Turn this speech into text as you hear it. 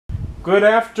Good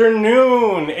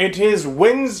afternoon. It is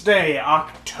Wednesday,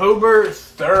 October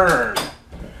 3rd.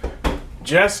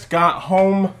 Just got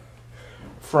home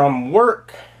from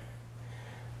work.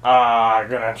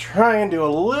 Gonna try and do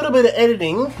a little bit of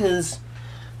editing because,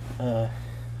 well,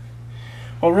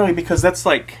 really, because that's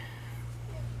like,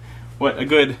 what, a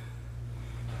good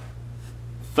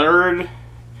third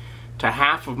to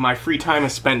half of my free time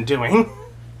is spent doing.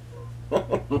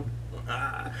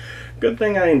 Good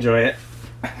thing I enjoy it.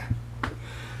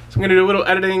 So I'm gonna do a little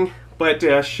editing, but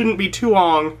shouldn't be too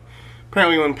long.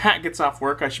 Apparently when Pat gets off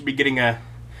work, I should be getting a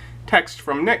text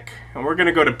from Nick, and we're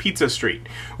gonna go to Pizza Street,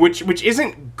 which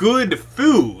isn't good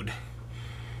food,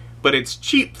 but it's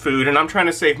cheap food, and I'm trying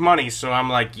to save money, so I'm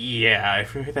like, yeah,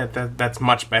 that's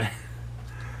much better.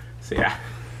 So yeah,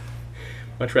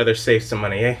 much rather save some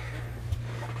money, eh?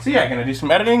 So yeah, gonna do some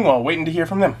editing while waiting to hear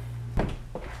from them.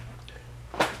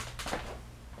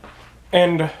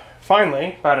 And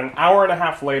finally, about an hour and a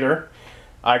half later,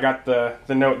 I got the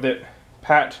note that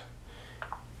Pat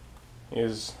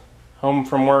is home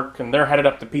from work and they're headed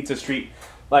up to Pizza Street.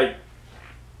 Like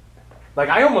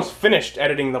I almost finished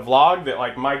editing the vlog. That,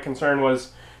 like, my concern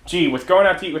was, gee, with going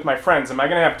out to eat with my friends, am I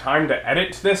gonna have time to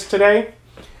edit this today?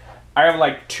 I have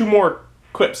like 2 more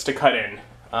clips to cut in.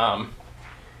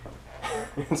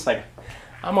 It's like,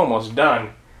 I'm almost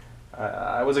done.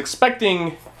 I was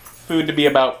expecting food to be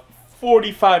about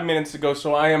 45 minutes ago,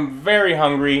 so I am very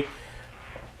hungry.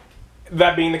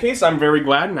 That being the case, I'm very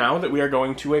glad now that we are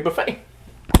going to a buffet.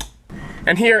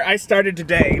 And here I started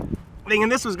today thinking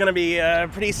this was going to be a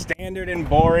pretty standard and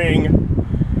boring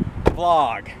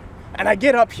vlog. And I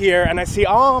get up here and I see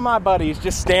all my buddies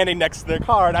just standing next to their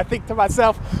car, and I think to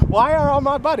myself, why are all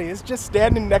my buddies just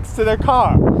standing next to their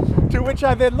car? To which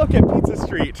I then look at Pizza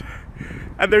Street,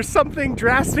 and there's something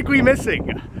drastically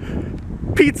missing.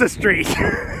 Pizza Street.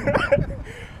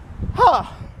 Huh.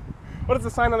 What does the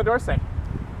sign on the door say?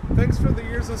 Thanks for the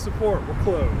years of support. We're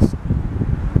closed.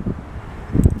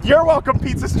 You're welcome,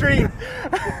 Pizza Street.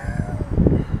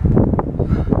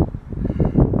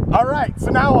 Alright,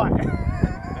 so now what?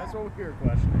 That's what we're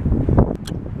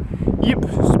questioning. Yep,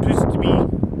 supposed to be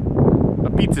a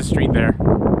Pizza Street there.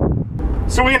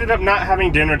 So we ended up not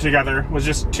having dinner together. It was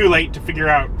just too late to figure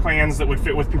out plans that would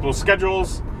fit with people's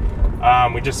schedules.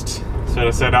 We just sort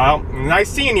of said, oh, nice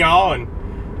seeing y'all, and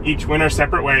each went our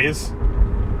separate ways.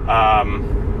 And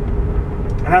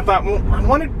I thought, well, I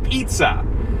wanted pizza.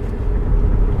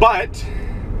 But,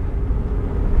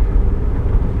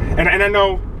 and I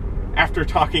know after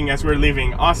talking as we're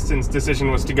leaving, Austin's decision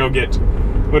was to go get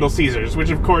Little Caesars,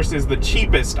 which of course is the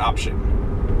cheapest option.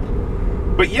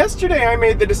 But yesterday I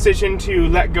made the decision to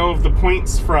let go of the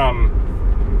points from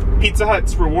Pizza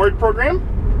Hut's reward program.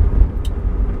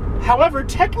 However,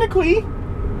 technically,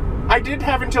 I did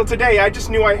have until today. I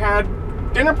just knew I had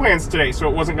dinner plans today, so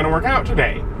it wasn't going to work out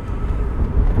today.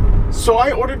 So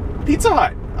I ordered Pizza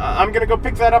Hut. I'm going to go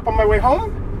pick that up on my way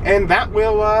home, and that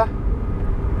will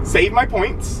save my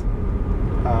points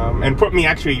and put me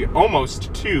actually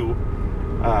almost to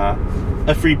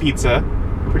a free pizza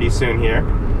pretty soon here.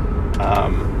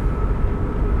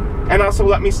 And also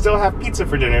let me still have pizza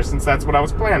for dinner, since that's what I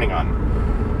was planning on.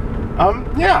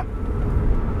 Yeah.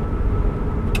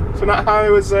 So not how I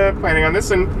was planning on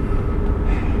this, and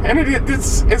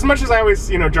it's, as much as I always,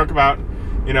 joke about,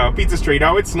 Pizza Street,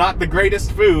 oh, it's not the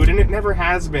greatest food, and it never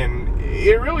has been.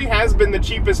 It really has been the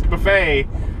cheapest buffet.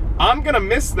 I'm gonna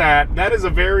miss that. That is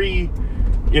a very,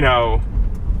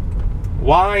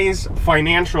 wise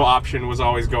financial option was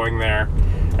always going there.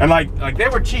 And like they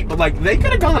were cheap, but like they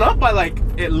could have gone up by like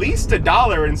at least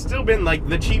 $1 and still been like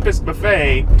the cheapest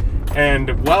buffet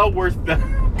and well worth the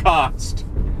cost.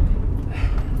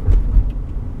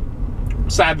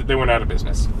 Sad that they went out of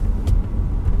business.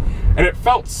 And it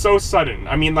felt so sudden.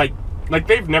 I mean, like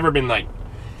they've never been like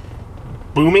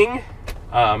booming,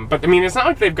 but I mean, it's not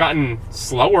like they've gotten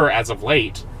slower as of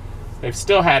late. They've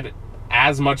still had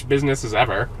as much business as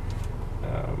ever,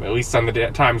 at least on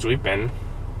the times we've been.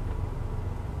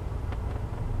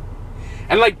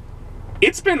 And like,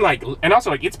 it's been like, and also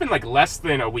like, it's been like less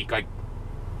than a week. Like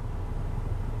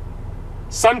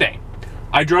Sunday,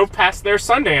 I drove past there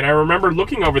Sunday, and I remember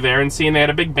looking over there and seeing they had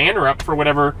a big banner up for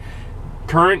whatever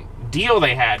current deal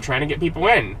they had, trying to get people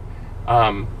in.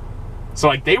 So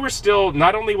like they were still,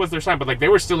 not only was their sign, but like they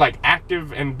were still like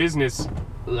active in business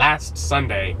last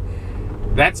Sunday.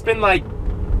 That's been like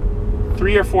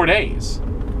 3 or 4 days.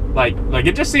 Like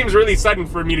it just seems really sudden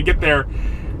for me to get there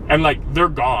and like they're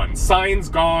gone. Signs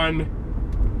gone.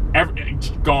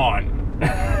 Gone.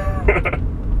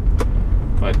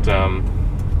 But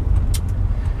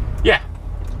yeah.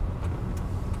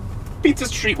 Pizza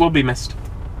Street will be missed.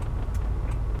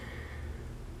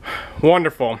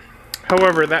 wonderful.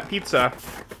 However, that pizza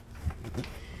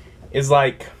is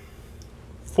like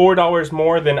 $4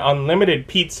 more than unlimited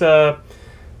pizza,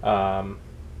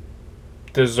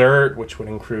 dessert, which would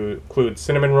include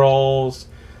cinnamon rolls,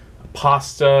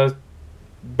 pasta,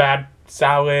 bad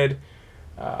salad,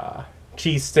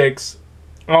 cheese sticks,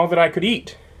 all that I could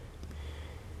eat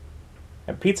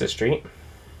at Pizza Street.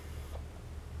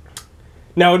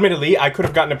 Now, admittedly, I could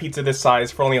have gotten a pizza this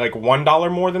size for only like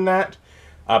 $1 more than that,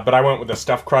 but I went with a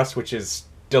stuffed crust, which is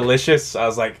delicious. I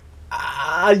was like,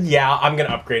 yeah, I'm gonna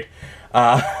upgrade.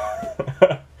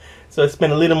 So I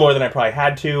spent a little more than I probably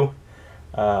had to,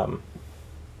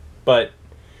 but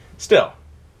still,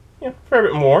 yeah, for a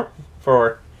bit more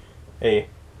for a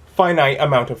finite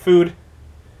amount of food.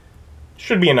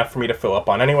 Should be enough for me to fill up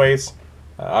on anyways.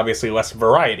 Obviously less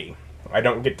variety. I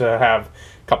don't get to have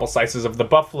a couple slices of the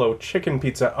buffalo chicken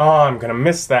pizza. Oh, I'm gonna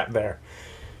miss that there.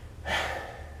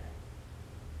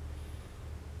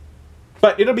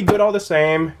 But it'll be good all the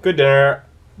same. Good dinner.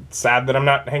 Sad that I'm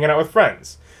not hanging out with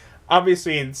friends.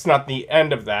 Obviously, it's not the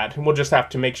end of that. We'll just have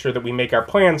to make sure that we make our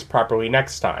plans properly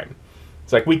next time.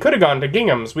 It's like, we could have gone to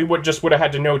Gingham's. We would have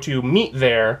had to know to meet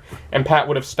there, and Pat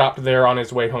would have stopped there on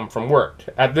his way home from work.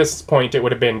 At this point, it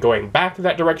would have been going back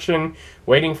that direction,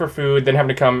 waiting for food, then having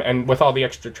to come, and with all the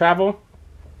extra travel,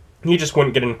 he just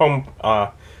wouldn't get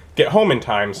home in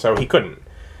time, so he couldn't.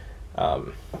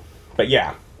 But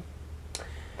yeah.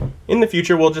 In the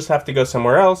future, we'll just have to go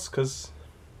somewhere else, because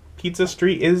Pizza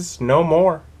Street is no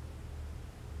more.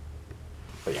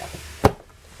 But yeah.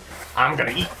 I'm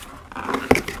gonna eat.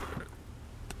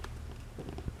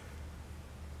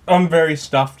 I'm very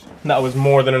stuffed. That was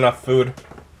more than enough food.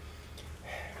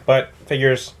 But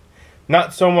figures,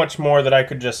 not so much more that I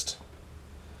could just,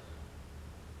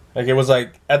 like, it was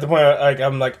like at the point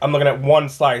I'm looking at one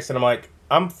slice and I'm like,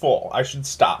 I'm full. I should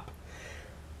stop.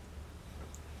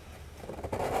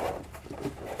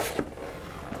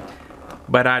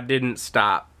 But I didn't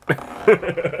stop.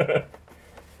 I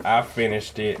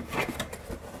finished it.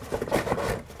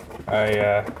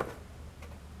 I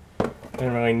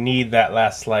didn't really need that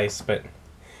last slice, but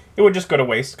it would just go to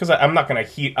waste because I'm not going to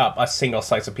heat up a single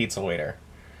slice of pizza later.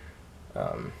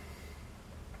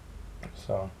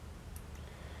 So,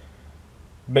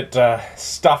 a bit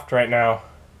stuffed right now.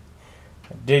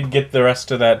 I did get the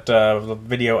rest of that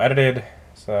video edited,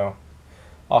 so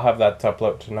I'll have that to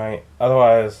upload tonight.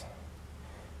 Otherwise,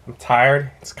 I'm tired.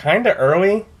 It's kind of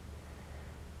early.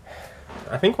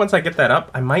 I think once I get that up,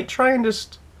 I might try and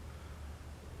just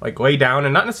like lay down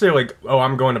and not necessarily like, oh,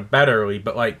 I'm going to bed early,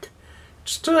 but like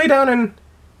just to lay down and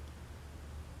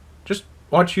just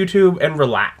watch YouTube and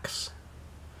relax.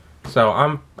 So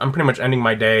I'm pretty much ending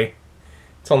my day.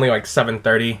 It's only like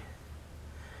 7:30.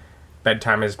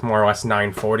 Bedtime is more or less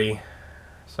 9:40.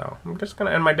 So I'm just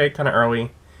gonna end my day kind of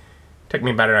early. Take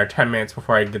me about 10 minutes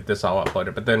before I get this all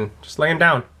uploaded, but then just laying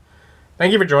down.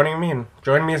 Thank you for joining me, and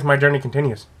join me as my journey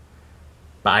continues.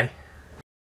 Bye.